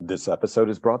This episode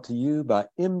is brought to you by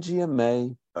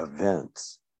MGMA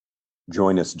Events.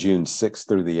 Join us June 6th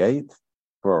through the 8th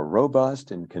for a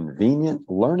robust and convenient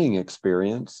learning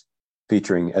experience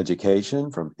featuring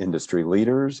education from industry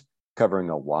leaders covering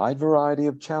a wide variety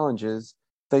of challenges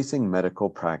facing medical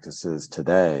practices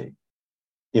today.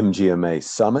 MGMA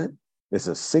Summit is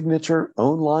a signature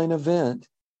online event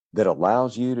that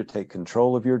allows you to take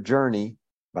control of your journey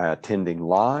by attending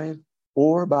live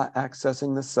or by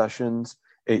accessing the sessions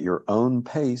at your own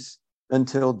pace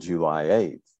until July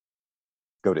 8th.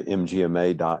 Go to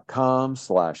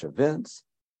mgma.com/events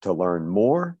to learn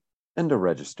more and to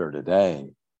register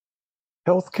today.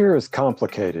 Healthcare is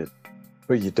complicated,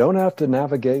 but you don't have to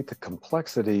navigate the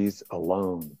complexities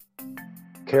alone.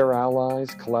 Care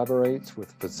Allies collaborates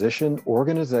with physician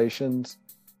organizations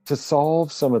to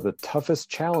solve some of the toughest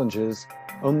challenges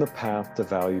on the path to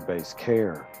value-based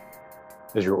care.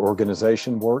 As your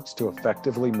organization works to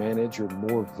effectively manage your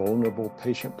more vulnerable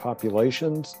patient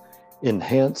populations,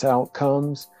 enhance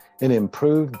outcomes, and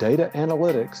improve data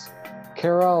analytics,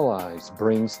 Care Allies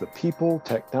brings the people,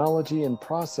 technology, and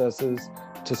processes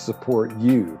to support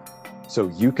you so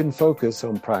you can focus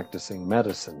on practicing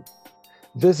medicine.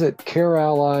 Visit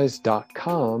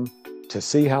careallies.com to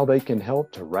see how they can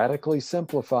help to radically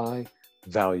simplify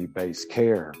value-based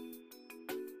care.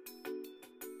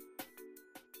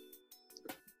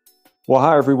 Well,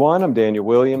 hi, everyone. I'm Daniel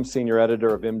Williams, Senior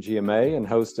Editor of MGMA and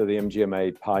host of the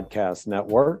MGMA Podcast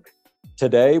Network.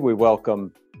 Today, we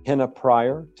welcome Henna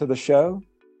Pryor to the show.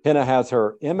 Henna has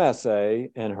her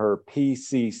MSA and her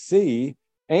PCC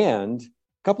and a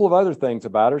couple of other things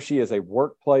about her. She is a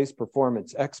workplace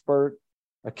performance expert,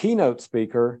 a keynote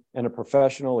speaker, and a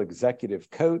professional executive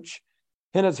coach.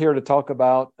 Henna's here to talk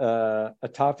about a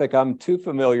topic I'm too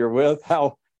familiar with,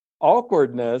 how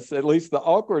awkwardness, at least the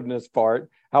awkwardness part,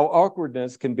 how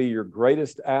awkwardness can be your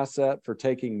greatest asset for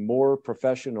taking more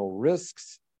professional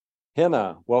risks.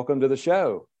 Henna, welcome to the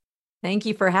show. Thank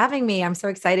you for having me. I'm so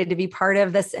excited to be part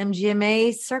of this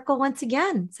MGMA circle once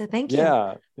again. So thank you.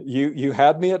 Yeah, you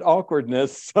had me at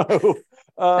awkwardness. So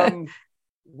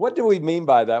what do we mean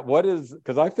by that?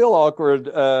 Because I feel awkward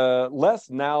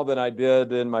less now than I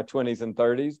did in my 20s and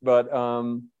 30s, but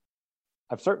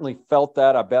I've certainly felt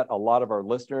that. I bet a lot of our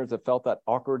listeners have felt that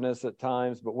awkwardness at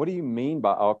times, but what do you mean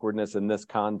by awkwardness in this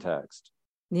context?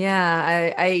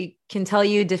 Yeah, I can tell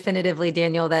you definitively,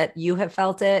 Daniel, that you have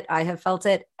felt it. I have felt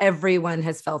it. Everyone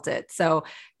has felt it. So,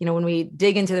 when we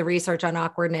dig into the research on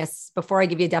awkwardness, before I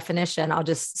give you a definition, I'll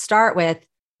just start with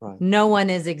No one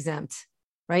is exempt,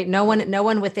 right? No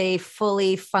one with a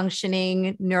fully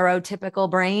functioning neurotypical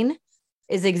brain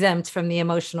is exempt from the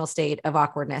emotional state of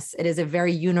awkwardness. It is a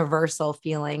very universal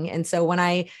feeling. And so when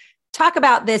I talk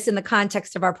about this in the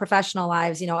context of our professional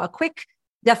lives, a quick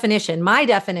definition, my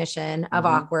definition of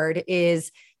awkward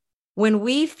is when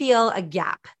we feel a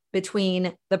gap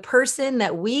between the person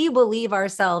that we believe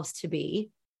ourselves to be,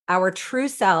 our true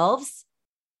selves,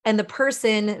 and the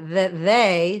person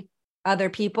that other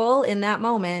people in that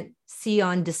moment see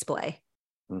on display.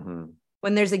 When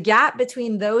there's a gap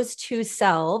between those two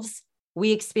selves,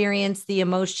 we experience the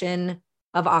emotion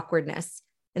of awkwardness.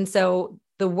 And so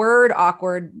the word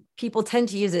awkward, people tend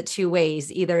to use it two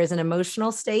ways, either as an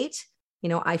emotional state.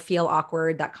 I feel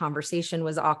awkward. That conversation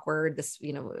was awkward. This,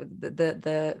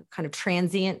 the kind of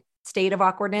transient state of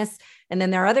awkwardness. And then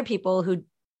there are other people who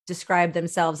describe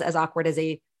themselves as awkward as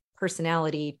a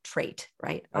personality trait,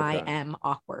 right? Okay. I am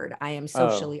awkward. I am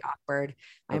socially awkward.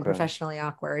 I am professionally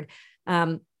awkward.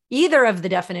 Either of the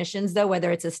definitions, though,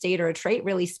 whether it's a state or a trait,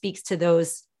 really speaks to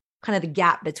those kind of the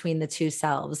gap between the two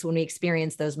selves when we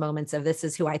experience those moments of this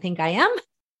is who I think I am.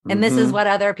 And this is what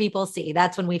other people see.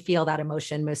 That's when we feel that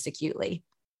emotion most acutely.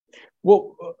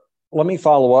 Well, let me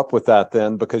follow up with that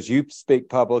then, because you speak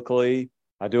publicly.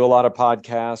 I do a lot of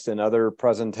podcasts and other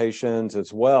presentations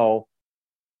as well.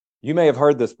 You may have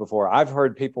heard this before. I've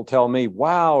heard people tell me,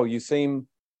 wow, you seem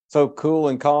so cool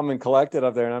and calm and collected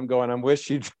up there. And I'm going, I'm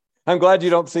glad you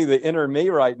don't see the inner me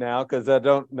right now, because I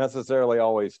don't necessarily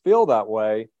always feel that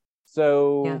way.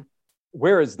 So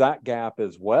where is that gap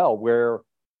as well, where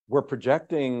we're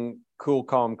projecting cool,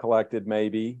 calm, collected,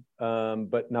 maybe,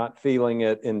 but not feeling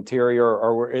it interior,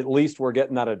 or at least we're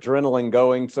getting that adrenaline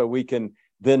going so we can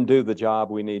then do the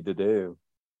job we need to do.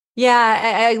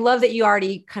 Yeah, I love that you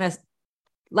already kind of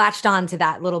latched on to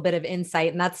that little bit of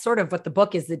insight. And that's sort of what the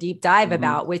book is the deep dive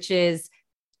about, which is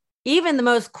even the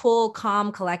most cool,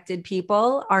 calm, collected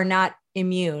people are not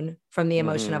immune from the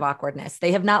emotion of awkwardness.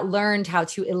 They have not learned how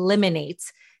to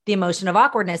eliminate the emotion of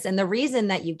awkwardness. And the reason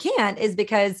that you can't is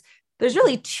because there's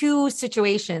really two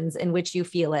situations in which you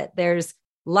feel it. There's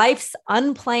life's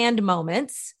unplanned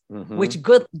moments, which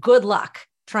good luck.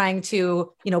 trying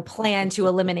to, plan to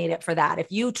eliminate it for that.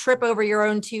 If you trip over your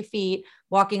own 2 feet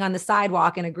walking on the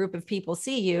sidewalk and a group of people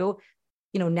see you,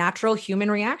 natural human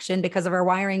reaction because of our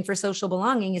wiring for social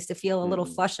belonging is to feel a little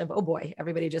flush of, oh boy,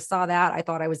 everybody just saw that. I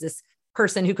thought I was this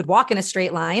person who could walk in a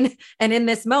straight line. And in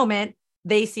this moment,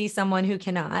 they see someone who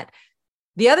cannot.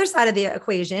 The other side of the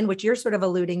equation, which you're sort of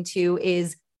alluding to,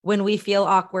 is when we feel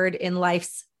awkward in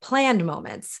life's planned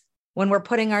moments, when we're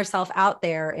putting ourselves out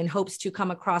there in hopes to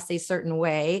come across a certain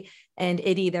way, and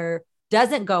it either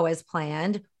doesn't go as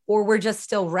planned, or we're just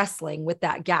still wrestling with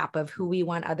that gap of who we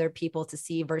want other people to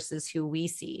see versus who we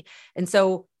see. And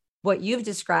so what you've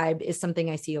described is something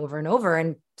I see over and over,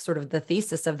 and sort of the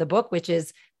thesis of the book, which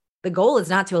is the goal is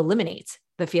not to eliminate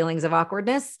the feelings of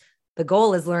awkwardness. The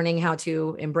goal is learning how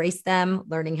to embrace them,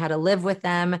 learning how to live with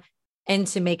them, and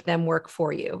to make them work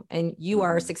for you. And you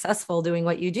are successful doing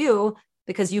what you do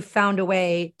because you found a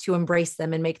way to embrace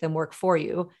them and make them work for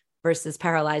you versus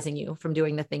paralyzing you from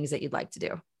doing the things that you'd like to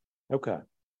do. Okay.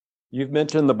 You've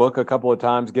mentioned the book a couple of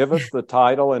times. Give us the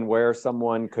title and where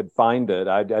someone could find it.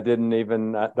 I didn't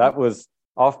even, that was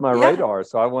off my radar.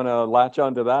 So I want to latch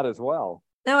onto that as well.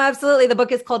 No, absolutely. The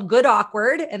book is called Good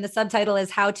Awkward, and the subtitle is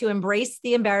How to Embrace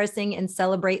the Embarrassing and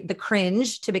Celebrate the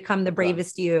Cringe to Become the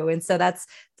Bravest You. And so it's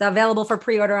available for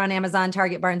pre-order on Amazon,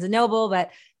 Target, Barnes & Noble. But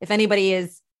if anybody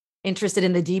is interested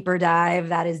in the deeper dive,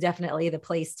 that is definitely the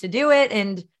place to do it.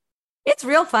 And it's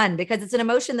real fun because it's an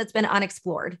emotion that's been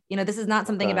unexplored. This is not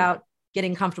something about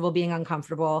getting comfortable being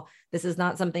uncomfortable. This is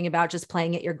not something about just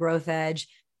playing at your growth edge.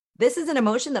 This is an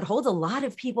emotion that holds a lot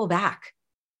of people back.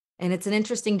 And it's an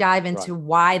interesting dive into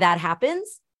why that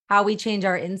happens, how we change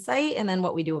our insight, and then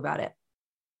what we do about it.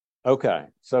 Okay.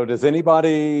 So does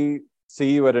anybody see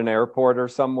you at an airport or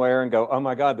somewhere and go, oh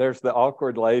my God, there's the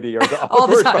awkward lady or the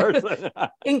awkward person?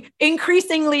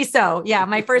 Increasingly so. Yeah.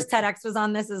 My first TEDx was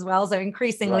on this as well. So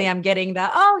increasingly I'm getting the,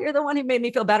 oh, you're the one who made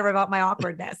me feel better about my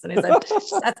awkwardness. And I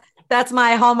said, that's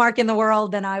my hallmark in the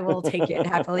world. And I will take it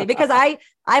happily because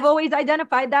I've always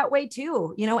identified that way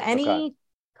too. Any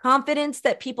confidence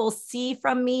that people see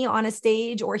from me on a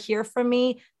stage or hear from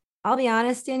me, I'll be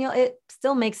honest, Daniel, it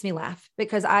still makes me laugh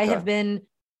because I have been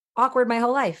awkward my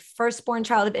whole life. Firstborn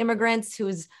child of immigrants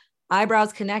whose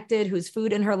eyebrows connected, whose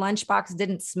food in her lunchbox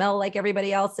didn't smell like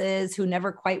everybody else's, who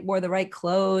never quite wore the right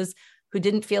clothes, who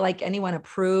didn't feel like anyone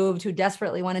approved, who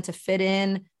desperately wanted to fit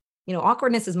in.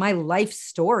 Awkwardness is my life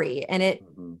story. And it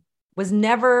was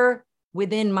never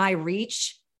within my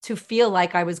reach to feel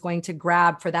like I was going to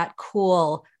grab for that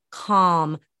cool,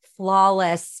 calm,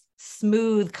 flawless,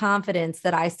 smooth confidence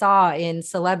that I saw in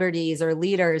celebrities or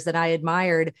leaders that I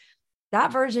admired.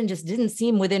 That version just didn't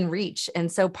seem within reach.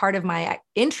 And so part of my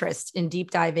interest in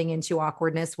deep diving into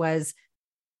awkwardness was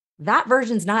that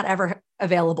version's not ever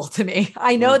available to me.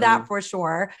 I know that for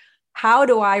sure. How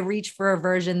do I reach for a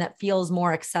version that feels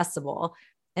more accessible?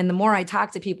 And the more I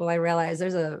talk to people, I realize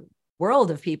there's a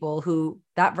world of people who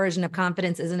that version of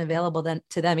confidence isn't available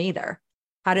to them either.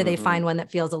 How do they find one that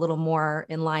feels a little more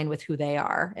in line with who they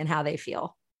are and how they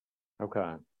feel?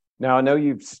 Okay. Now, I know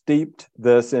you've steeped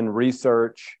this in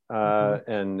research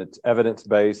and it's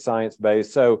evidence-based,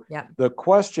 science-based. So the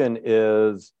question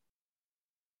is,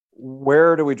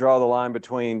 where do we draw the line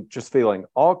between just feeling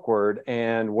awkward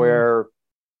and where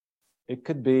it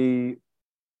could be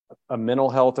a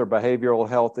mental health or behavioral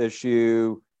health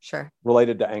issue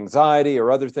related to anxiety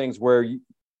or other things where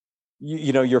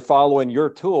you're following your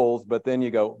tools, but then you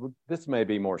go, this may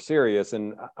be more serious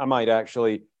and I might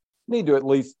actually need to at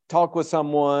least talk with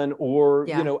someone or,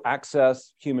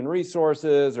 access human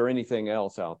resources or anything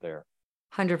else out there?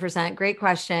 100%. Great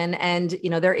question. And,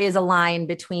 there is a line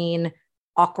between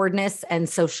awkwardness and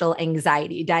social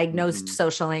anxiety, diagnosed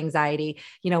social anxiety.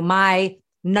 My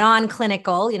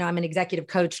non-clinical, I'm an executive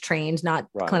coach trained, not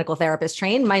clinical therapist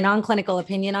trained. My non-clinical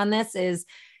opinion on this is,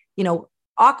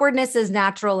 awkwardness is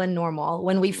natural and normal.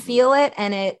 When we feel it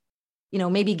and it,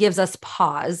 maybe gives us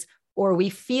pause, or we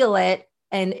feel it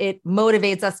and it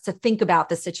motivates us to think about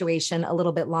the situation a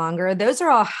little bit longer. Those are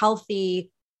all healthy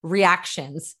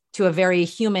reactions to a very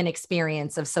human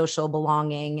experience of social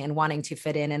belonging and wanting to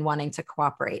fit in and wanting to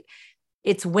cooperate.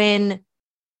 It's when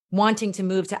wanting to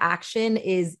move to action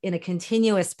is in a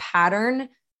continuous pattern,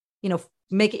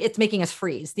 it's making us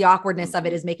freeze. The awkwardness of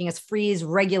it is making us freeze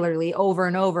regularly over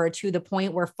and over to the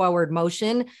point where forward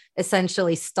motion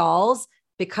essentially stalls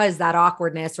because that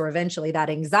awkwardness or eventually that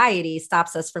anxiety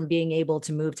stops us from being able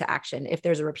to move to action. If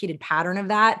there's a repeated pattern of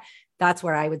that, that's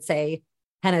where I would say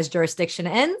Henna's jurisdiction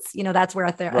ends. That's where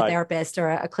a therapist or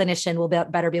a clinician will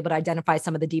better be able to identify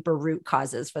some of the deeper root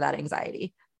causes for that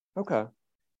anxiety. Okay.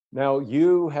 Now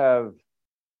you have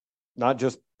not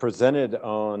just presented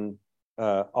on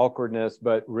awkwardness,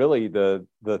 but really the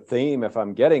theme, if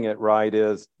I'm getting it right,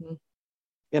 is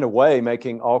in a way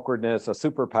making awkwardness a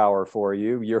superpower for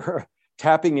you. You're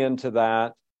tapping into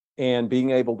that and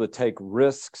being able to take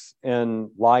risks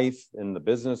in life, in the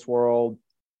business world,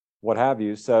 what have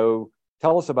you. So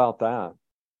tell us about that.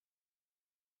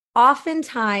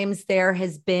 Oftentimes there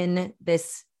has been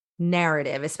this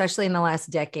narrative, especially in the last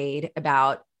decade,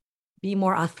 about be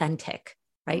more authentic,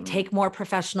 right? Take more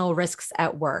professional risks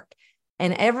at work.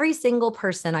 And every single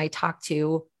person I talk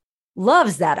to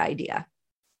loves that idea.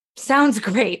 Sounds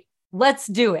great. Let's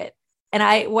do it.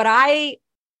 And what I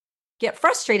get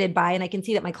frustrated by, and I can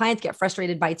see that my clients get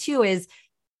frustrated by too, is,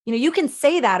 you can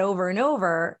say that over and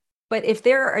over, but if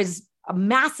there is a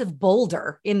massive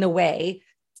boulder in the way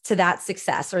to that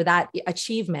success or that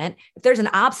achievement, if there's an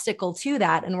obstacle to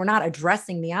that and we're not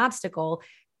addressing the obstacle,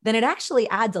 then it actually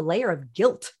adds a layer of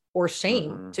guilt or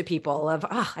shame to people of,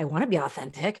 I want to be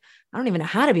authentic. I don't even know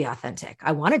how to be authentic.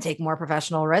 I want to take more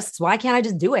professional risks. Why can't I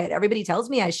just do it? Everybody tells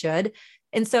me I should.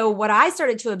 And so what I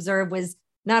started to observe was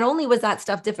not only was that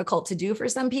stuff difficult to do for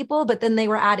some people, but then they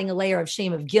were adding a layer of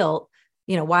shame, of guilt.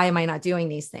 Why am I not doing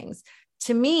these things?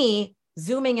 To me,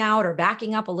 zooming out or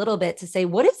backing up a little bit to say,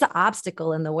 what is the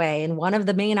obstacle in the way? And one of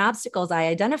the main obstacles I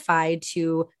identified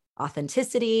to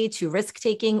authenticity, to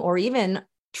risk-taking, or even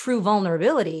true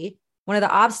vulnerability, one of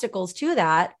the obstacles to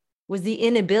that was the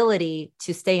inability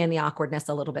to stay in the awkwardness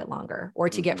a little bit longer, or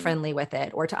to get friendly with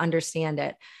it, or to understand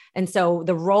it. And so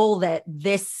the role that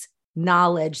this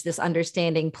knowledge, this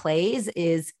understanding plays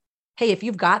is, hey, if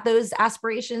you've got those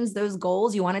aspirations, those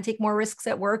goals, you want to take more risks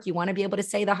at work, you want to be able to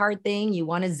say the hard thing, you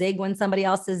want to zig when somebody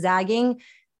else is zagging,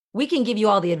 we can give you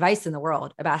all the advice in the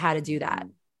world about how to do that.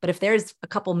 But if there's a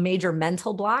couple major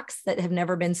mental blocks that have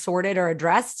never been sorted or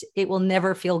addressed, it will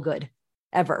never feel good,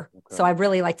 ever. Okay. So I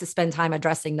really like to spend time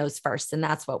addressing those first. And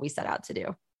that's what we set out to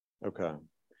do. Okay.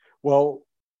 Well,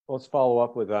 let's follow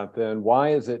up with that then. Why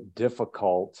is it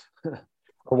difficult?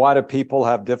 Or why do people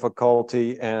have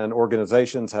difficulty and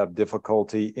organizations have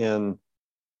difficulty in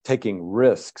taking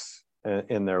risks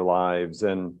in their lives?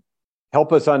 And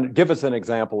help us give us an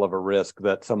example of a risk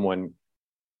that someone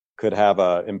could have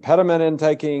an impediment in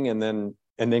taking, and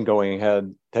then going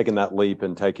ahead, taking that leap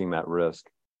and taking that risk.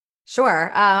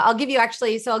 Sure. I'll give you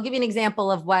an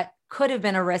example of what could have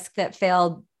been a risk that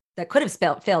failed, that could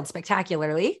have failed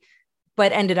spectacularly,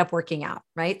 but ended up working out,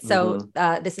 right? So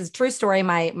this is a true story.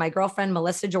 My girlfriend,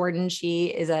 Melissa Jordan, she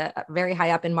is a very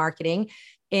high up in marketing.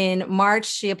 In March,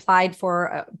 she applied for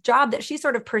a job that she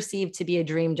sort of perceived to be a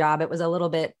dream job. It was a little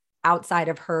bit outside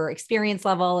of her experience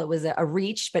level. It was a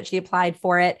reach, but she applied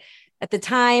for it. At the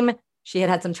time, she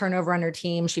had some turnover on her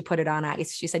team. She put it on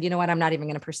ice. She said, you know what? I'm not even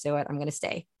going to pursue it. I'm going to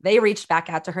stay. They reached back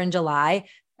out to her in July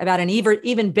about an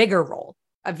even bigger role,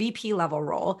 a VP level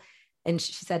role. And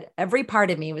she said, every part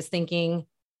of me was thinking,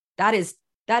 that is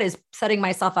setting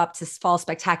myself up to fall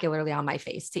spectacularly on my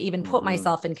face, to even put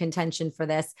myself in contention for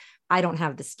this. I don't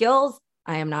have the skills.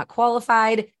 I am not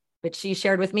qualified. But she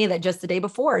shared with me that just the day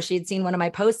before, she had seen one of my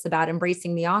posts about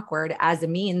embracing the awkward as a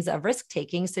means of risk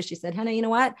taking. So she said, Henna, you know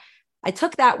what? I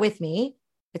took that with me.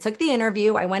 I took the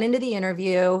interview. I went into the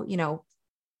interview,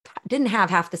 didn't have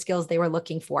half the skills they were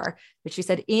looking for. But she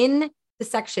said, in the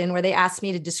section where they asked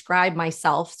me to describe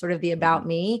myself, sort of the about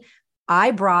me,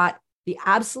 I brought the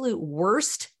absolute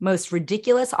worst, most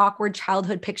ridiculous, awkward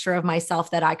childhood picture of myself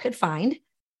that I could find.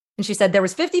 And she said there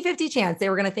was 50-50 chance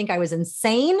they were going to think I was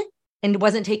insane and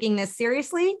wasn't taking this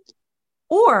seriously.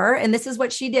 Or, and this is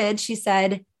what she did, she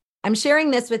said, I'm sharing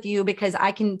this with you because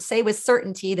I can say with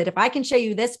certainty that if I can show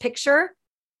you this picture,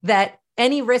 that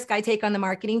any risk I take on the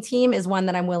marketing team is one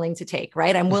that I'm willing to take,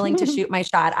 right? I'm willing to shoot my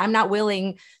shot. I'm not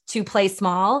willing to play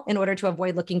small in order to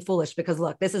avoid looking foolish, because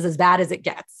look, this is as bad as it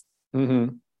gets.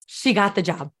 She got the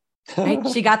job, right?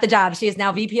 She got the job. She is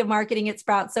now VP of marketing at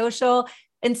Sprout Social.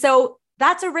 And so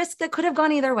that's a risk that could have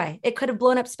gone either way. It could have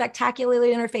blown up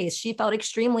spectacularly in her face. She felt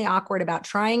extremely awkward about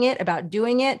trying it, about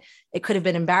doing it. It could have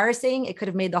been embarrassing. It could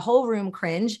have made the whole room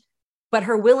cringe, but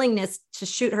her willingness to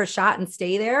shoot her shot and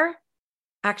stay there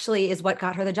actually is what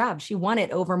got her the job. She won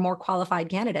it over more qualified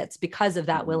candidates because of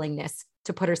that willingness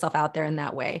to put herself out there in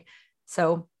that way.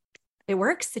 So it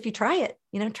works if you try it,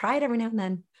 try it every now and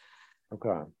then.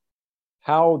 Okay.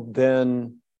 How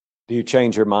then do you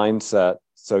change your mindset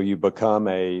so you become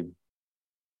a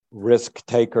risk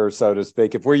taker, so to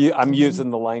speak? I'm using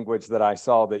the language that I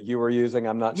saw that you were using.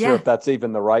 I'm not sure if that's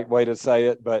even the right way to say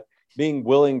it, but being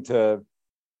willing to,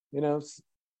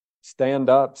 stand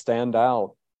up, stand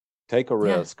out, take a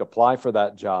risk, apply for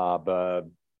that job,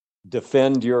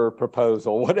 defend your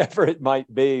proposal, whatever it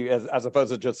might be, as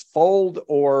opposed to just fold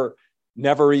or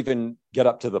never even get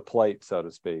up to the plate, so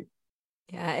to speak.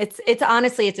 Yeah, it's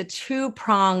honestly, it's a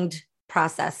two-pronged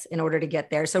process in order to get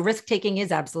there. So risk taking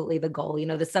is absolutely the goal. You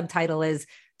know, the subtitle is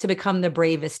to become the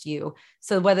bravest you.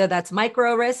 So whether that's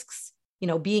micro risks, you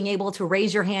know, being able to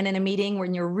raise your hand in a meeting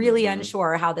when you're really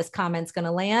unsure how this comment's going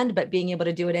to land, but being able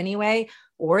to do it anyway,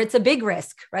 or it's a big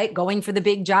risk, right? Going for the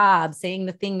big job, saying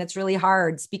the thing that's really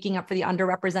hard, speaking up for the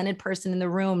underrepresented person in the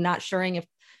room, not sure if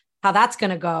how that's going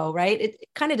to go, right? It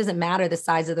kind of doesn't matter the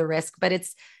size of the risk, but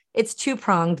it's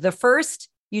two-pronged. The first,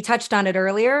 you touched on it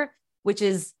earlier, which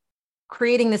is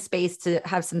creating the space to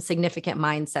have some significant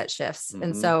mindset shifts.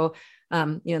 And so,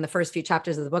 in the first few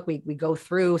chapters of the book, we go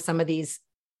through some of these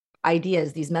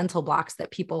ideas, these mental blocks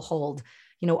that people hold.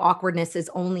 You know, awkwardness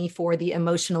is only for the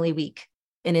emotionally weak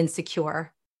and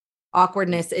insecure.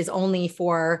 Awkwardness is only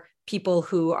for people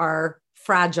who are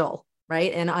fragile,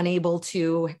 right? And unable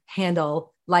to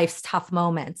handle life's tough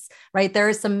moments, right? There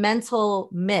are some mental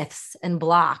myths and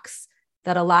blocks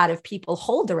that a lot of people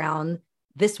hold around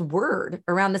this word,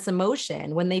 around this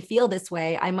emotion. When they feel this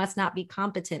way, I must not be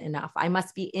competent enough. I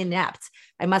must be inept.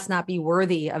 I must not be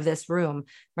worthy of this room,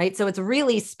 right? So it's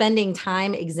really spending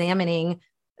time examining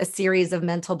a series of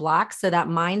mental blocks. So that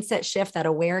mindset shift, that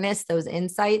awareness, those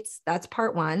insights, that's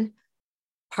part one.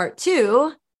 Part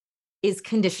two is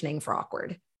conditioning for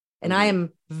awkward. And I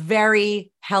am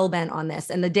very hell-bent on this.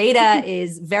 And the data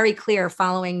is very clear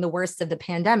following the worst of the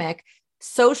pandemic.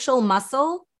 Social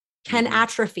muscle can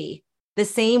atrophy the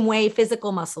same way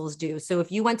physical muscles do. So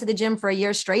if you went to the gym for a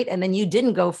year straight and then you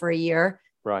didn't go for a year,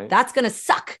 that's going to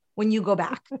suck when you go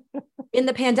back. In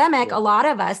the pandemic, a lot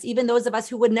of us, even those of us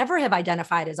who would never have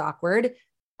identified as awkward,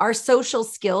 our social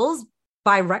skills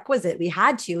by requisite,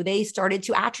 they started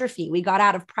to atrophy. We got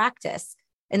out of practice.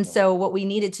 And so what we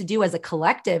needed to do as a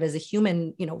collective, as a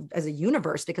human, as a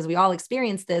universe, because we all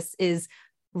experience this, is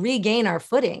regain our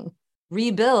footing,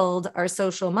 rebuild our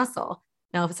social muscle.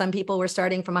 Now, if some people were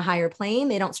starting from a higher plane,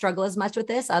 they don't struggle as much with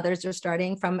this. Others are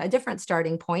starting from a different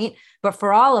starting point. But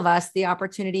for all of us, the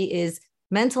opportunity is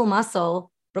mental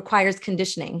muscle requires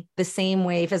conditioning the same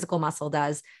way physical muscle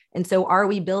does. And so are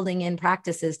we building in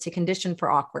practices to condition for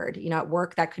awkward? At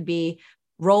work, that could be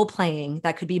role playing,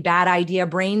 that could be bad idea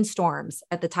brainstorms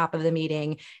at the top of the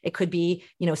meeting. It could be,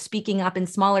 speaking up in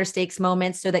smaller stakes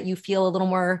moments so that you feel a little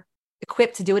more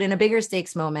equipped to do it in a bigger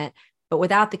stakes moment. But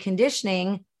without the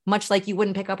conditioning, much like you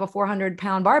wouldn't pick up a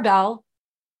 400-pound barbell,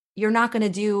 you're not going to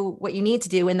do what you need to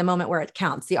do in the moment where it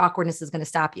counts. The awkwardness is going to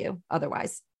stop you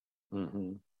otherwise.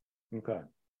 Okay.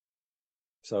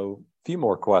 So a few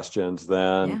more questions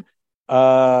then.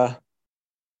 Yeah.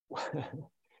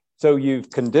 So you've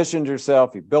conditioned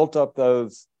yourself, you've built up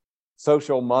those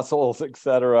social muscles, et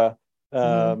cetera.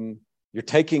 You're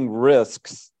taking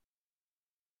risks.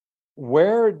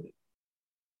 Where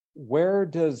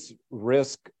does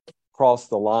risk cross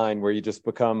the line where you just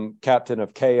become captain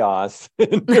of chaos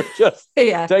and you're just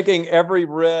taking every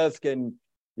risk and,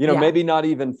 maybe not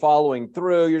even following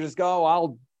through? You're just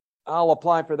I'll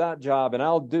apply for that job and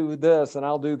I'll do this and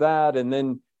I'll do that. And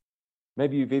then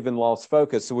maybe you've even lost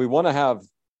focus. So we want to have,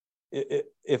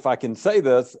 if I can say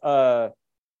this,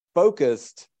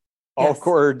 focused,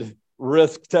 awkward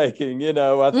risk taking,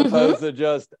 as opposed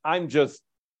to I'm just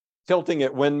tilting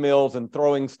at windmills and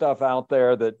throwing stuff out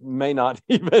there that may not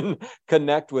even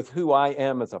connect with who I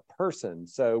am as a person.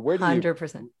 So where do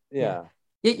 100%. Yeah.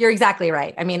 You're exactly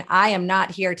right. I mean, I am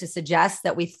not here to suggest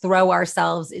that we throw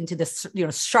ourselves into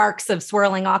the, sharks of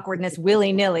swirling awkwardness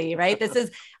willy-nilly, right? This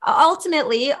is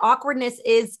ultimately, awkwardness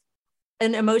is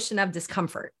an emotion of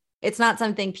discomfort. It's not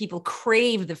something people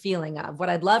crave the feeling of. What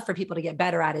I'd love for people to get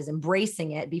better at is embracing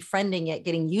it, befriending it,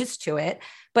 getting used to it.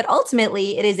 But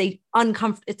ultimately, it is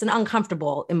it's an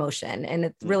uncomfortable emotion, and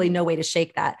it's really no way to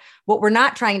shake that. What we're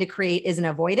not trying to create is an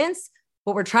avoidance.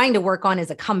 What we're trying to work on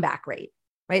is a comeback rate,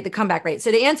 right? The comeback rate.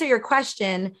 So to answer your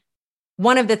question,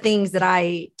 one of the things that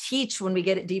I teach when we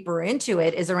get deeper into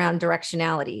it is around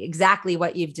directionality, exactly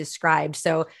what you've described.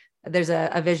 So there's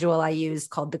a visual I use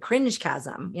called the cringe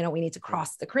chasm. We need to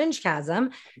cross the cringe chasm.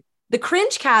 The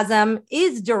cringe chasm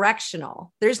is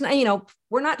directional. There's no,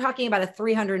 we're not talking about a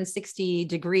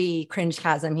 360-degree cringe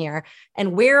chasm here.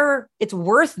 And where it's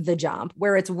worth the jump,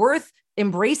 where it's worth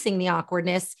embracing the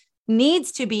awkwardness,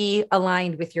 needs to be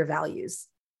aligned with your values.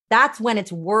 That's when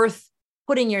it's worth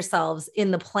putting yourselves in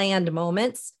the planned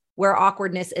moments where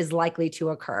awkwardness is likely to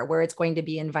occur, where it's going to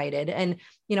be invited. And,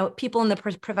 people in the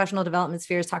professional development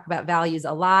spheres talk about values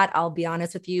a lot. I'll be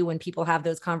honest with you, when people have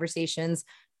those conversations,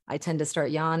 I tend to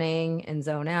start yawning and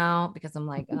zone out because I'm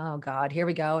like, oh God, here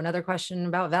we go. Another question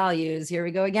about values. Here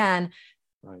we go again.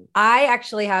 Right. I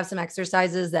actually have some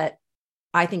exercises that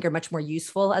I think are much more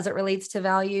useful as it relates to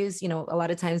values. A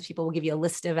lot of times people will give you a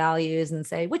list of values and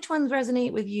say, which ones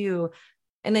resonate with you?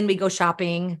 And then we go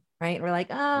shopping, right? And we're like,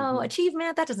 oh,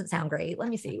 achievement, that doesn't sound great. Let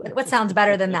me see what sounds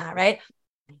better than that, right?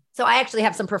 So I actually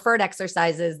have some preferred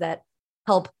exercises that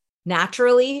help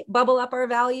naturally bubble up our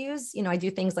values. I do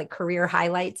things like career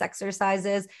highlights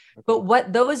exercises, but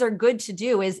what those are good to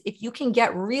do is if you can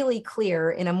get really clear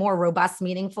in a more robust,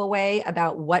 meaningful way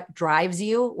about what drives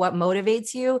you, what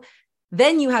motivates you,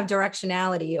 then you have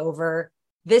directionality over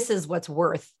this is what's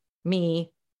worth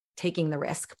me taking the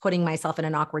risk, putting myself in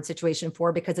an awkward situation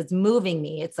for, because it's moving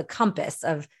me. It's a compass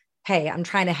of, hey, I'm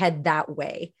trying to head that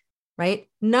way. Right?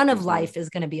 None of life is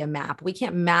going to be a map. We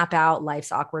can't map out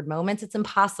life's awkward moments. It's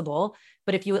impossible.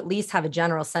 But if you at least have a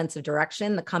general sense of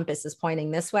direction, the compass is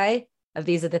pointing this way, of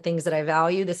these are the things that I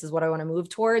value. This is what I want to move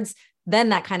towards. Then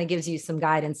that kind of gives you some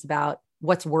guidance about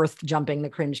what's worth jumping the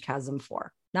cringe chasm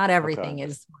for. Not everything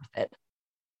is worth it.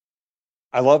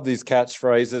 I love these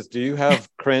catchphrases. Do you have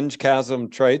cringe chasm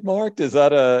trademarked? Is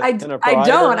that I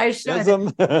don't. I should.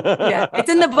 Yeah, it's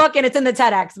in the book and it's in the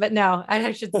TEDx, but no,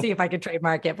 I should see if I could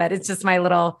trademark it. But it's just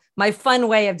my fun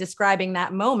way of describing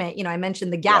that moment. I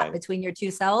mentioned the gap between your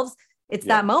two selves. It's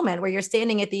that moment where you're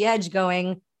standing at the edge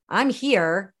going, I'm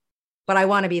here, but I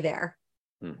want to be there.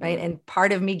 Right. And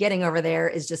part of me getting over there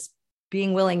is just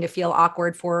being willing to feel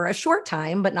awkward for a short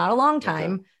time, but not a long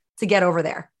time to get over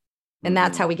there. And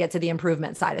that's how we get to the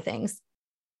improvement side of things.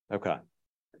 Okay.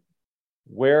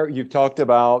 Where you've talked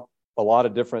about a lot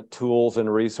of different tools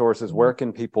and resources, where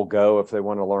can people go if they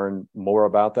want to learn more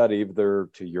about that, either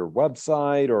to your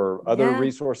website or other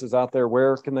resources out there?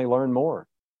 Where can they learn more?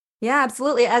 Yeah,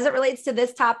 absolutely. As it relates to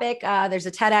this topic, there's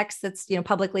a TEDx that's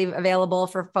publicly available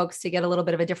for folks to get a little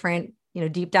bit of a different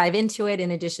deep dive into it,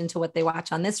 in addition to what they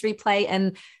watch on this replay.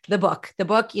 And the book,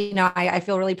 I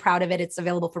feel really proud of it. It's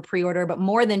available for pre-order, but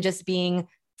more than just being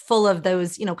full of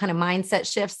those kind of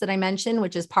mindset shifts that I mentioned,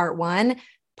 which is part one.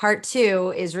 Part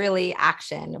two is really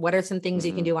action. What are some things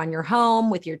you can do on your home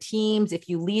with your teams? If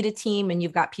you lead a team and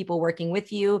you've got people working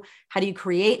with you, how do you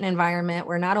create an environment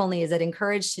where not only is it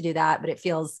encouraged to do that, but it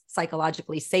feels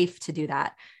psychologically safe to do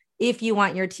that? If you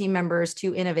want your team members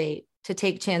to innovate, to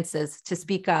take chances, to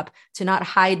speak up, to not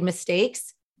hide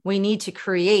mistakes, we need to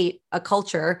create a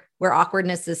culture where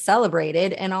awkwardness is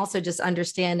celebrated, and also just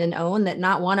understand and own that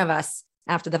not one of us,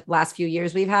 after the last few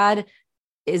years we've had,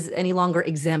 is any longer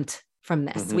exempt from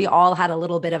this. We all had a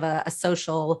little bit of a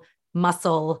social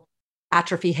muscle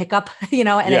atrophy hiccup, and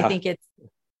I think it's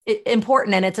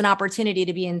important, and it's an opportunity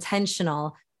to be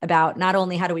intentional about not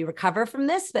only how do we recover from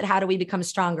this, but how do we become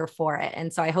stronger for it.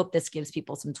 And so I hope this gives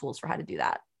people some tools for how to do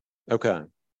that. Okay.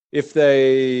 If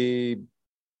they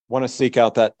want to seek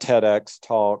out that TEDx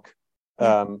talk,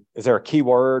 is there a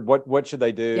keyword? What should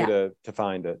they do to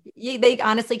find it? They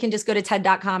honestly can just go to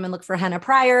TED.com and look for Henna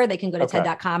Pryor. They can go to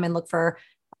TED.com and look for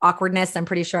Awkwardness. I'm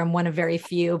pretty sure I'm one of very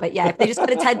few, but if they just go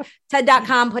to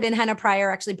TED.com, put in Henna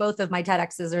Pryor, actually both of my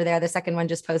TEDx's are there. The second one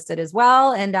just posted as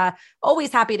well. And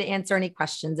always happy to answer any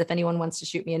questions. If anyone wants to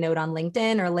shoot me a note on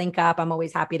LinkedIn or link up, I'm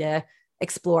always happy to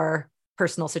explore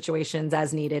personal situations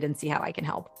as needed and see how I can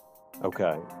help.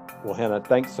 Okay. Well, Henna,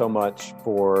 thanks so much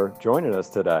for joining us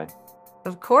today.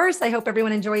 Of course. I hope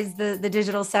everyone enjoys the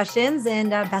digital sessions,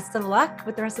 and best of luck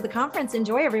with the rest of the conference.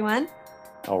 Enjoy, everyone.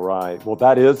 All right. Well,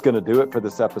 that is going to do it for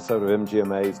this episode of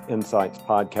MGMA's Insights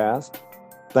podcast.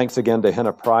 Thanks again to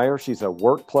Henna Pryor. She's a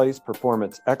workplace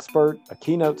performance expert, a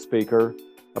keynote speaker,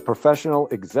 a professional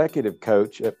executive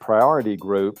coach at Priority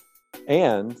Group,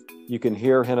 and you can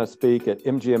hear Henna speak at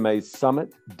MGMA's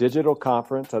Summit Digital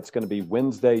Conference. That's going to be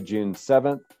Wednesday, June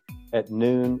 7th at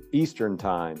noon Eastern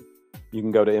Time. You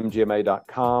can go to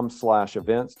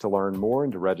mgma.com/events to learn more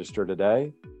and to register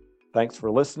today. Thanks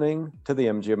for listening to the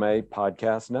MGMA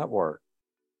Podcast Network.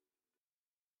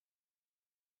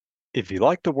 If you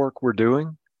like the work we're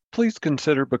doing, please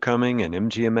consider becoming an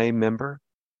MGMA member.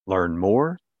 Learn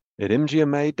more at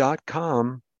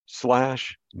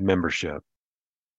mgma.com/membership.